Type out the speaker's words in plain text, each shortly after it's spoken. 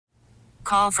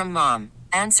Call from mom.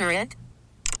 Answer it.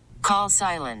 Call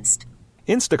silenced.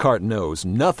 Instacart knows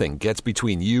nothing gets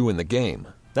between you and the game.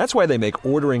 That's why they make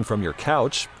ordering from your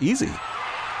couch easy.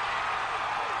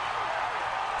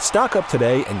 Stock up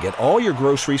today and get all your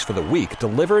groceries for the week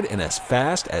delivered in as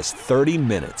fast as 30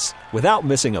 minutes without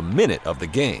missing a minute of the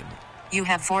game. You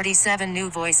have 47 new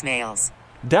voicemails.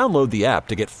 Download the app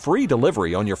to get free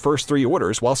delivery on your first 3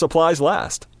 orders while supplies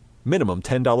last. Minimum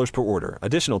 $10 per order.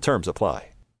 Additional terms apply.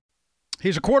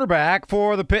 He's a quarterback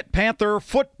for the Pitt Panther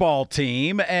football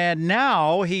team, and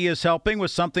now he is helping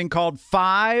with something called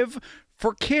 5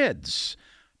 for Kids.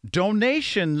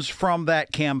 Donations from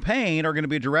that campaign are going to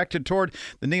be directed toward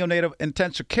the neonatal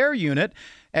intensive care unit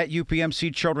at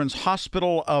UPMC Children's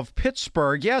Hospital of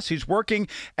Pittsburgh. Yes, he's working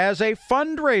as a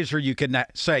fundraiser, you can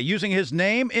say, using his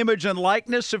name, image, and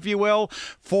likeness, if you will,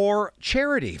 for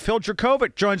charity. Phil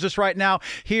Jurkovec joins us right now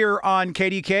here on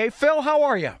KDK. Phil, how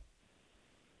are you?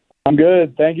 I'm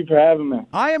good. Thank you for having me.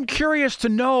 I am curious to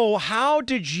know, how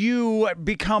did you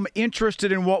become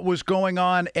interested in what was going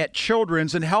on at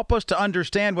Children's, and help us to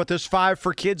understand what this 5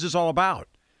 for Kids is all about?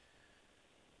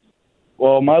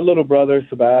 Well, my little brother,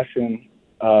 Sebastian,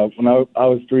 when I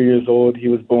was 3 years old, he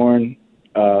was born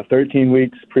 13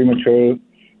 weeks premature.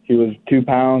 He was 2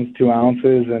 pounds, 2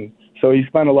 ounces, and so he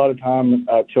spent a lot of time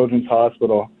at Children's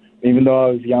Hospital. Even though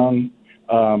I was young,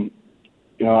 I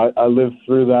lived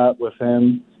through that with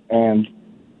him. And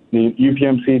the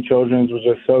UPMC Children's was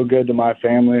just so good to my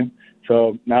family.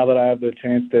 So now that I have the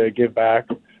chance to give back,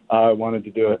 I wanted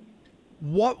to do it.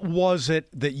 What was it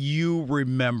that you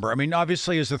remember? I mean,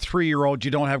 obviously, as a 3-year-old,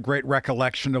 you don't have great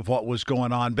recollection of what was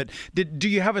going on. But do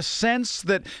you have a sense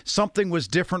that something was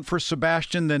different for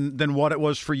Sebastian than what it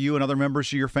was for you and other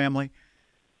members of your family?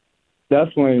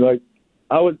 Definitely.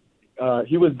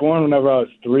 He was born whenever I was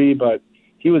 3, but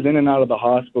he was in and out of the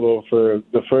hospital for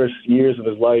the first years of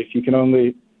his life. He could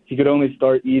only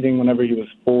start eating whenever he was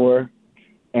 4.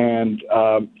 And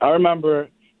I remember,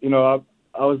 I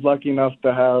was lucky enough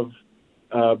to have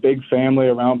a big family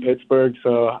around Pittsburgh,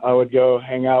 so I would go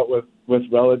hang out with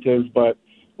relatives, but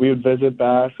we would visit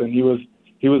Bass, and he was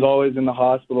always in the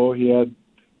hospital. He had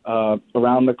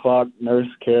around-the-clock nurse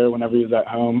care whenever he was at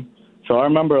home. So I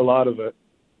remember a lot of it.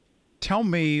 Tell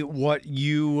me what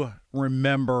you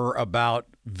remember about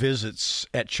visits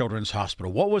at Children's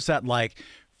Hospital. What was that like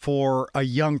for a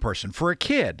young person, for a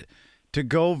kid, to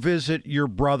go visit your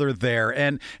brother there?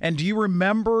 And do you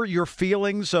remember your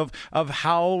feelings of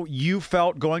how you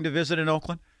felt going to visit in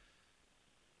Oakland?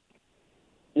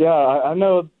 Yeah, I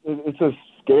know it's a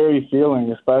scary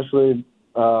feeling, especially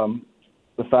the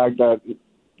fact that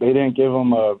they didn't give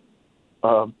him a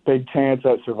big chance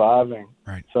at surviving.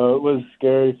 Right. So it was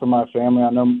scary for my family. I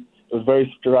know it was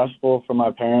very stressful for my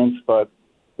parents, but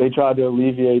they tried to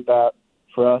alleviate that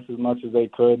for us as much as they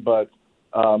could. But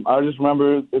I just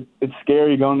remember it's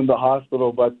scary going to the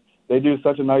hospital, but they do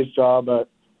such a nice job at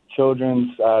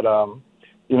Children's at,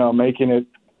 making it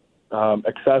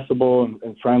accessible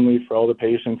and friendly for all the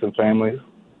patients and families.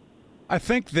 I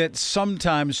think that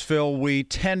sometimes, Phil, we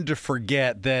tend to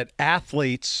forget that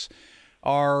athletes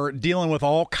are dealing with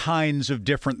all kinds of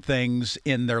different things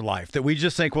in their life, that we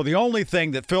just think, well, the only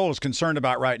thing that Phil is concerned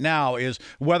about right now is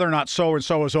whether or not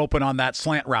so-and-so is open on that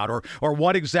slant route, or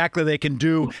what exactly they can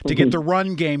do to get the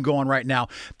run game going right now.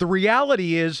 The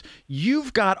reality is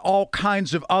you've got all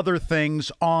kinds of other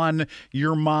things on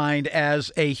your mind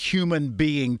as a human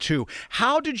being too.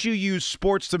 How did you use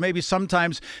sports to maybe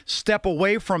sometimes step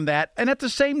away from that? And at the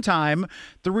same time,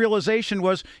 the realization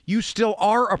was you still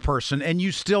are a person and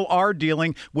you still are dealing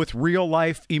with real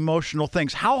life emotional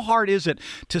things. How hard is it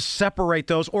to separate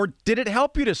those, or did it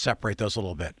help you to separate those a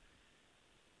little bit?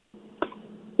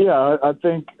 Yeah, I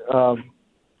think,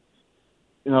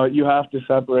 you have to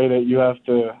separate it. You have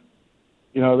to,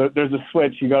 there's a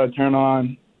switch you got to turn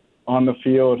on the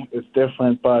field. It's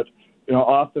different, but,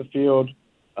 off the field,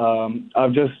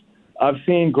 I've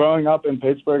seen growing up in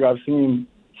Pittsburgh, I've seen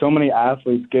so many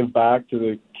athletes give back to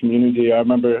the community. I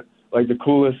remember the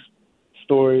coolest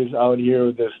stories I would hear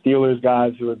with the Steelers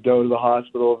guys who would go to the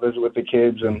hospital, visit with the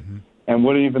kids, and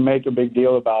wouldn't even make a big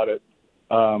deal about it.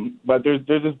 But there's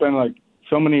just been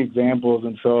so many examples,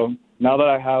 and so now that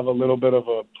I have a little bit of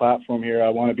a platform here, I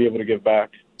want to be able to give back.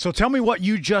 So tell me what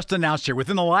you just announced here.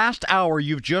 Within the last hour,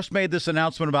 you've just made this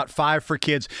announcement about 5 for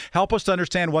Kids. Help us to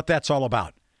understand what that's all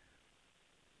about.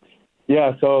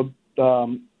 Yeah, so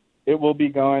it will be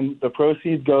the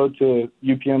proceeds go to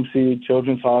UPMC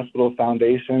Children's Hospital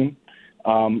Foundation.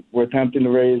 We're attempting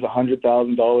to raise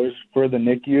 $100,000 for the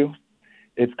NICU.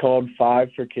 It's called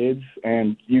 5 for Kids,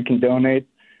 and you can donate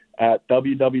at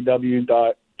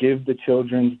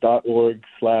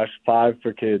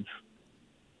www.givethechildrens.org/5forkids.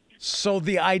 So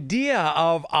the idea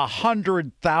of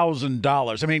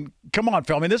 $100,000, I mean, come on,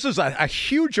 Phil. I mean, this is a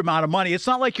huge amount of money. It's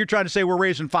not like you're trying to say we're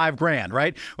raising $5,000,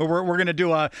 right? Or we're going to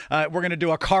do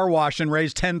a car wash and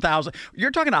raise $10,000. You're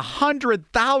talking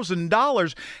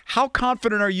 $100,000. How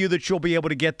confident are you that you'll be able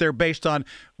to get there based on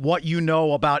what you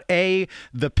know about A,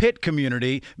 the Pitt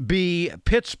community, B,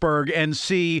 Pittsburgh, and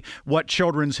C, what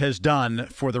Children's has done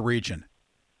for the region?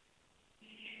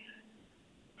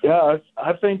 Yeah,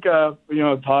 I think,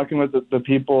 talking with the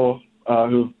people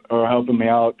who are helping me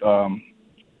out,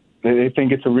 they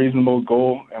think it's a reasonable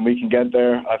goal and we can get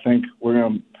there. I think we're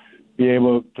going to be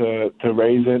able to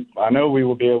raise it. I know we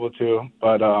will be able to,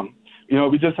 but,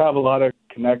 we just have a lot of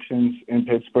connections in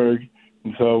Pittsburgh,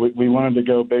 and so we wanted to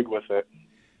go big with it.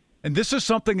 And this is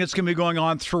something that's going to be going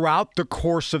on throughout the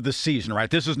course of the season, right?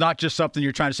 This is not just something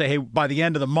you're trying to say, hey, by the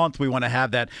end of the month, we want to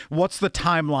have that. What's the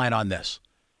timeline on this?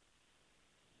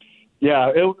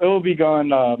 Yeah, it will be going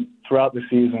throughout the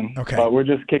season. Okay. But we're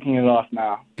just kicking it off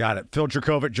now. Got it. Phil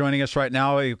Jurkovec joining us right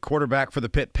now, a quarterback for the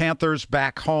Pitt Panthers,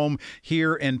 back home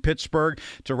here in Pittsburgh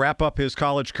to wrap up his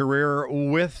college career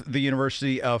with the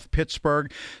University of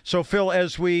Pittsburgh. So, Phil,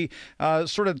 as we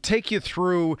sort of take you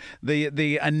through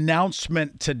the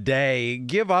announcement today,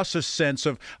 give us a sense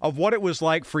of what it was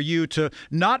like for you to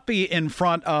not be in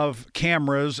front of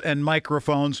cameras and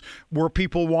microphones where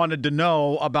people wanted to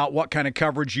know about what kind of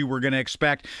coverage you were going to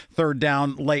expect third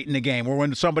down late in the game, or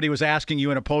when somebody was asking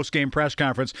you in a post-game press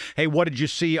conference, hey, what did you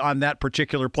see on that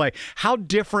particular play? How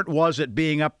different was it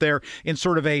being up there in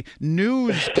sort of a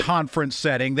news conference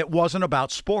setting that wasn't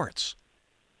about sports?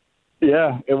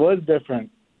 Yeah, it was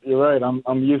different. You're right.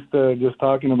 I'm used to just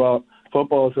talking about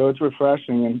football, so it's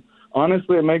refreshing. And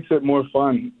honestly, it makes it more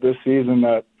fun this season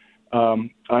that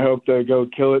I hope to go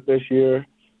kill it this year.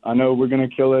 I know we're going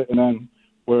to kill it, and then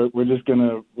we're just going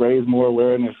to raise more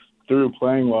awareness through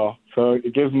playing well. So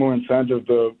it gives more incentive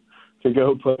to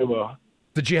go play well.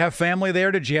 Did you have family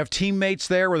there? Did you have teammates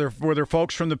there? Were there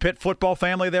folks from the Pitt football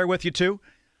family there with you too?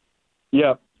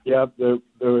 Yep. There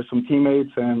were some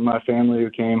teammates and my family who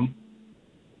came.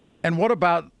 And what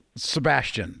about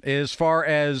Sebastian, as far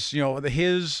as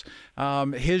his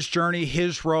journey,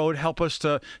 his road? Help us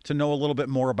to know a little bit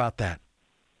more about that.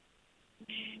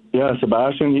 Yeah,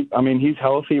 Sebastian. He's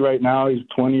healthy right now. He's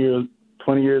 20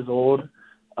 years old.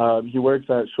 He works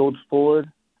at Shults Ford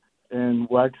in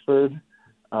Wexford,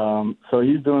 so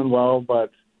he's doing well. But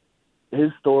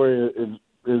his story is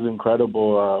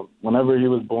incredible. Whenever he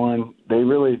was born, they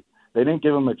didn't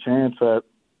give him a chance at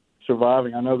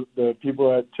surviving. I know the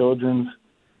people at Children's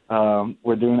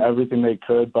were doing everything they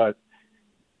could, but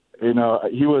he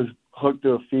was hooked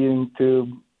to a feeding tube.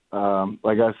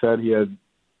 Like I said, he had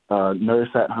a nurse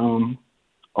at home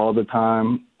all the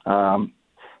time.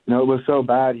 It was so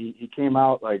bad. He came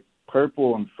out like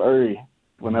purple and furry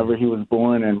whenever he was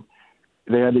born, and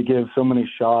they had to give so many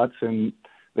shots, and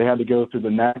they had to go through the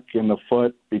neck and the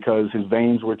foot because his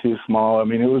veins were too small. It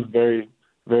was very,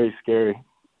 very scary.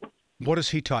 What has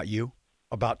he taught you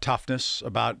about toughness,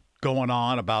 about going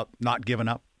on, about not giving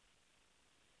up?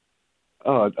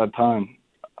 Oh, a ton.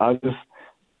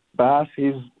 Bass,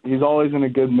 he's always in a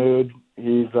good mood.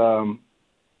 He's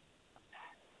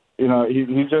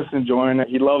he's just enjoying it.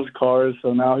 He loves cars,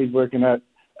 so now he's working at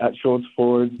Shults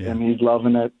Ford, and he's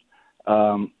loving it.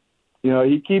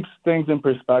 He keeps things in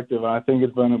perspective, and I think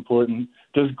it's been important.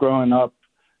 Just growing up,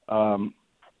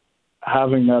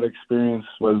 having that experience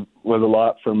was a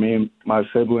lot for me and my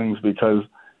siblings because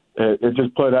it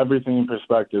just put everything in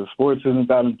perspective. Sports isn't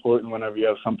that important whenever you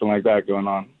have something like that going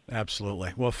on.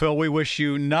 Absolutely. Well, Phil, we wish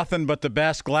you nothing but the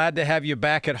best. Glad to have you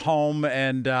back at home.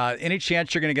 And any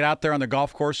chance you're going to get out there on the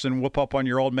golf course and whoop up on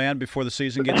your old man before the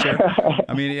season gets here?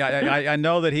 I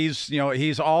know that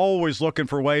he's always looking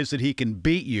for ways that he can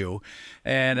beat you,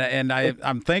 and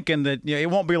I'm thinking that it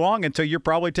won't be long until you're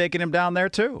probably taking him down there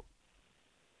too.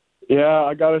 Yeah,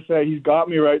 I gotta say he's got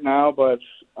me right now, but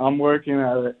I'm working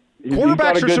at it.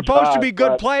 Quarterbacks are supposed to be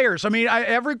good players.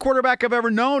 Every quarterback I've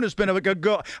ever known has been a good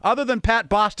go, other than Pat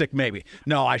Bostic, maybe.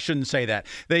 No, I shouldn't say that.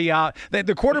 The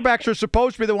quarterbacks are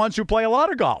supposed to be the ones who play a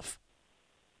lot of golf.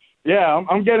 Yeah,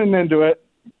 I'm getting into it.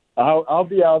 I'll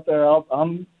be out there.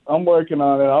 I'm working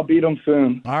on it. I'll beat him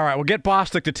soon. All right, well, get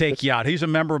Bostic to take you out. He's a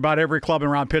member of about every club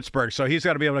around Pittsburgh, so he's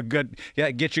got to be able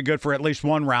to get you good for at least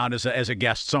one round as a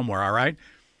guest somewhere. All right.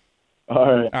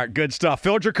 All right, good stuff.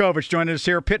 Phil Jurkovec joining us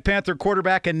here, Pitt Panther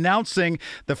quarterback, announcing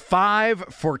the 5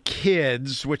 for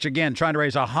Kids, which, again, trying to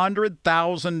raise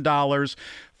 $100,000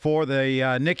 for the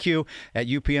NICU at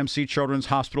UPMC Children's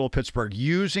Hospital of Pittsburgh,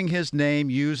 using his name,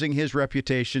 using his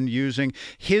reputation, using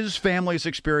his family's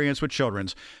experience with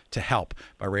Children's to help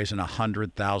by raising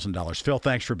 $100,000. Phil,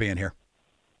 thanks for being here.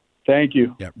 Thank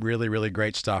you. Yeah, really, really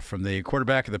great stuff from the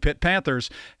quarterback of the Pitt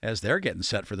Panthers as they're getting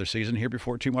set for their season here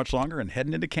before too much longer and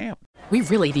heading into camp. We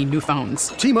really need new phones.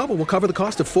 T-Mobile will cover the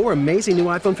cost of 4 amazing new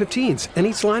iPhone 15s, and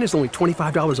each line is only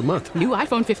 $25 a month. New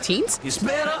iPhone 15s? It's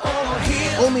better over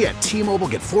here. Only at T-Mobile,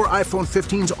 get 4 iPhone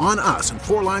 15s on us and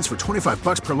 4 lines for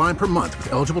 $25 per line per month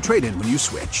with eligible trade-in when you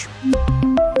switch.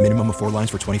 Minimum of 4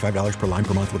 lines for $25 per line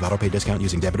per month with autopay discount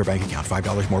using debit or bank account.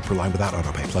 $5 more per line without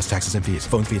autopay, plus taxes and fees.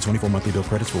 Phone fee at 24 monthly bill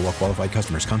credits for well-qualified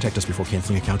customers. Contact us before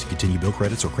canceling account to continue bill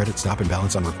credits or credit stop and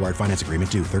balance on required finance agreement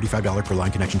due. $35 per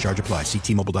line connection charge applies. See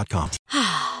T-Mobile.com.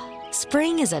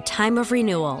 Spring is a time of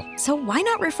renewal, so why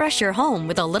not refresh your home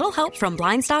with a little help from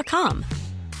Blinds.com?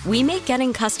 We make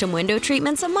getting custom window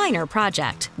treatments a minor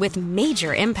project with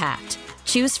major impact.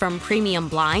 Choose from premium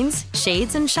blinds,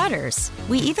 shades, and shutters.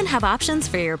 We even have options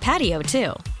for your patio,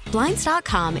 too.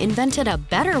 Blinds.com invented a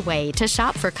better way to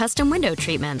shop for custom window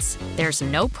treatments. There's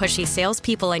no pushy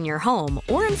salespeople in your home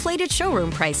or inflated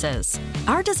showroom prices.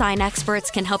 Our design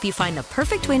experts can help you find the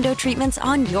perfect window treatments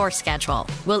on your schedule.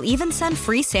 We'll even send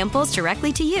free samples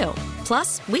directly to you.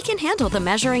 Plus, we can handle the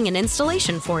measuring and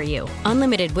installation for you.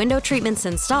 Unlimited window treatments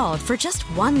installed for just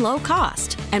one low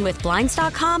cost. And with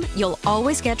Blinds.com, you'll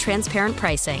always get transparent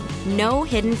pricing. No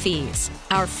hidden fees.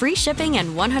 Our free shipping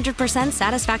and 100%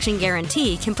 satisfaction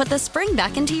guarantee can put the spring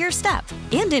back into your step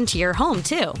and into your home,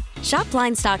 too. Shop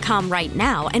Blinds.com right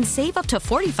now and save up to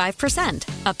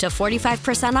 45%. Up to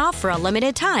 45% off for a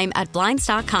limited time at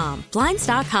Blinds.com.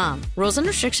 Blinds.com. Rules and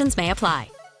restrictions may apply.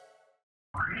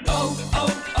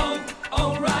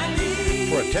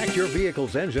 O'Reilly. Protect your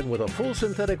vehicle's engine with a full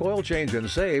synthetic oil change and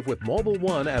save with Mobile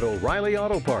One at O'Reilly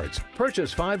Auto Parts.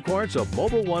 Purchase 5 quarts of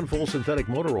Mobile One full synthetic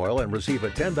motor oil and receive a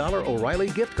 $10 O'Reilly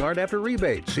gift card after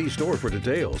rebate. See store for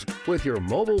details. With your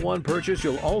Mobile One purchase,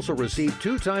 you'll also receive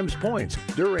 2 times points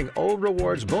during O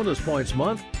Rewards Bonus Points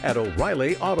Month at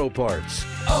O'Reilly Auto Parts.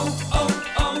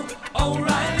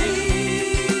 O'Reilly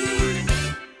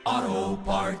Auto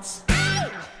Parts.